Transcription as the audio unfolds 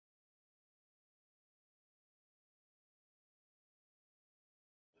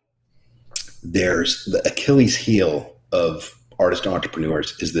there's the Achilles heel of artist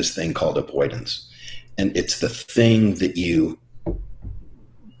entrepreneurs is this thing called avoidance. And it's the thing that you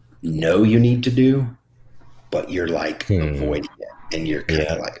know you need to do, but you're like avoiding it. And you're kind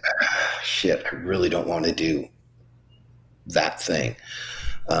of like, shit, I really don't want to do that thing.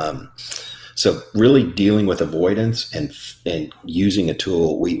 So really dealing with avoidance and using a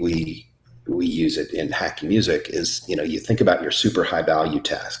tool, we use it in Hacking Music is, you think about your super high value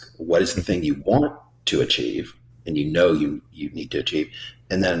task. What is the thing you want to achieve and you need to achieve?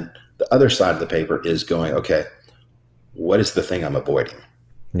 And then the other side of the paper is going, okay, what is the thing I'm avoiding?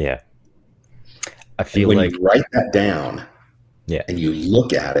 Yeah. I feel when like you write that down and you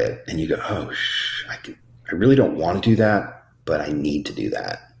look at it and you go, oh, I really don't want to do that, but I need to do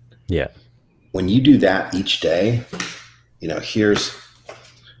that. Yeah. When you do that each day, here's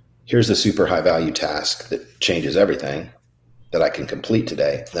the super high value task that changes everything that I can complete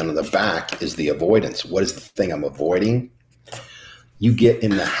today. Then on the back is the avoidance. What is the thing I'm avoiding? You get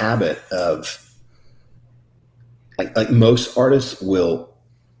in the habit of, like most artists will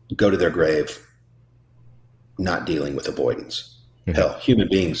go to their grave not dealing with avoidance. Hell, human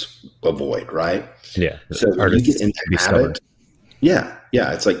beings avoid, right? Yeah. So when you get in the habit,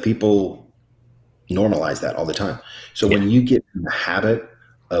 it's like people normalize that all the time. So when you get in the habit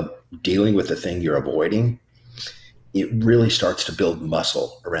of dealing with the thing you're avoiding, it really starts to build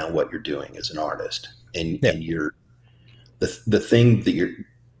muscle around what you're doing as an artist. And you're the thing that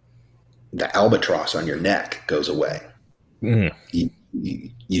the albatross on your neck goes away.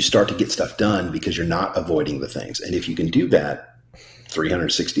 You start to get stuff done because you're not avoiding the things. And if you can do that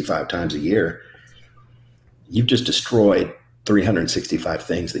 365 times a year, you've just destroyed 365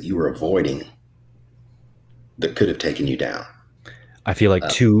 things that you were avoiding that could have taken you down. I feel like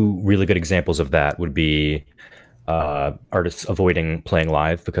two really good examples of that would be artists avoiding playing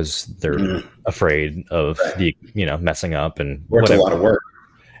live because they're afraid of messing up and it's a lot of work.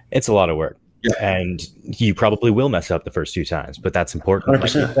 It's a lot of work. Yeah. And you probably will mess up the first few times, but that's important, 100%.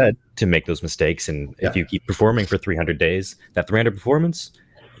 like you said, to make those mistakes. And if you keep performing for 300 days, that 300 performance,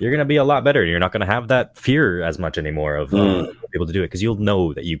 you're going to be a lot better. You're not going to have that fear as much anymore of being able to do it because you'll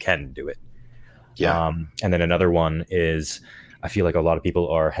know that you can do it. Yeah. And then another one is, I feel like a lot of people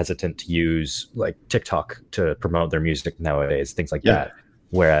are hesitant to use like TikTok to promote their music nowadays, things like that.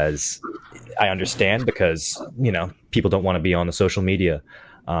 Whereas I understand because, people don't want to be on the social media.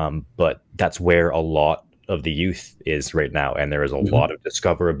 But that's where a lot of the youth is right now. And there is a lot of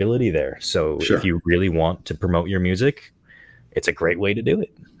discoverability there. So if you really want to promote your music, it's a great way to do it.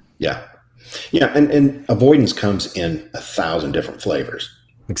 Yeah. Yeah. And avoidance comes in 1,000 different flavors.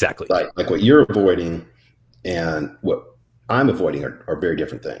 Exactly. Like what you're avoiding and what I'm avoiding are very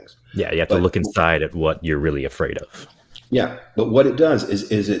different things. Yeah. You have to look inside at what you're really afraid of. Yeah. But what it does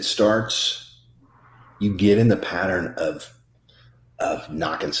is it starts, you get in the pattern of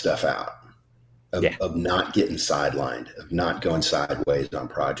knocking stuff out, of not getting sidelined, of not going sideways on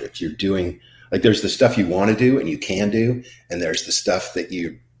projects. You're doing, like, there's the stuff you want to do and you can do, and there's the stuff that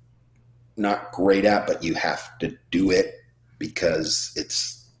you're not great at, but you have to do it because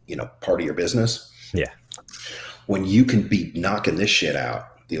it's, part of your business. Yeah. When you can be knocking this shit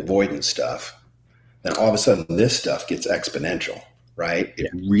out, the avoidance stuff, then all of a sudden this stuff gets exponential, right?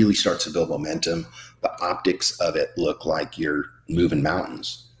 It really starts to build momentum. The optics of it look like you're moving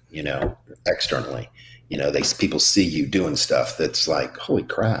mountains, externally. People see you doing stuff that's like, holy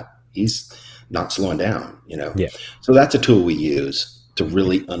crap, he's not slowing down, So that's a tool we use to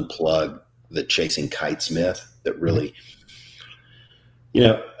really unplug the chasing kites myth that really,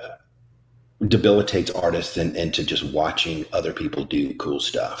 debilitates artists into just watching other people do cool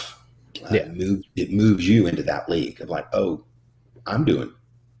stuff. It moves you into that league of like, oh, I'm doing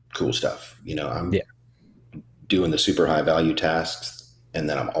cool stuff. I'm doing the super high value tasks, and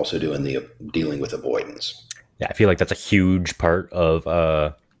then I'm also doing the dealing with avoidance. Yeah, I feel like that's a huge part of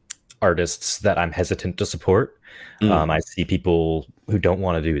artists that I'm hesitant to support. I see people who don't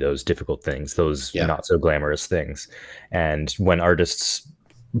want to do those difficult things, those not so glamorous things. And when artists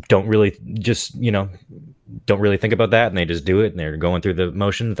don't really don't really think about that and they just do it and they're going through the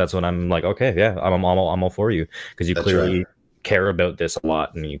motions, that's when I'm like, okay, yeah, I'm all for you, because you clearly care about this a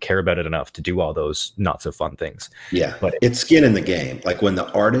lot and you care about it enough to do all those not so fun things. Yeah, but it's skin in the game. Like when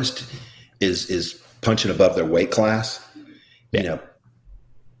the artist is punching above their weight class,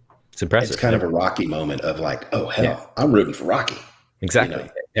 it's impressive. It's kind of a Rocky moment of like, oh hell, I'm rooting for Rocky. Exactly.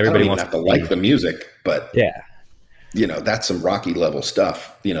 Everybody wants to like the music, but yeah, that's some Rocky level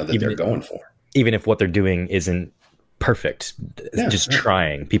stuff, that they're going for. Even if what they're doing isn't perfect, just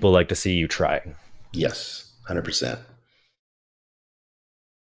trying. People like to see you trying. Yes, 100%.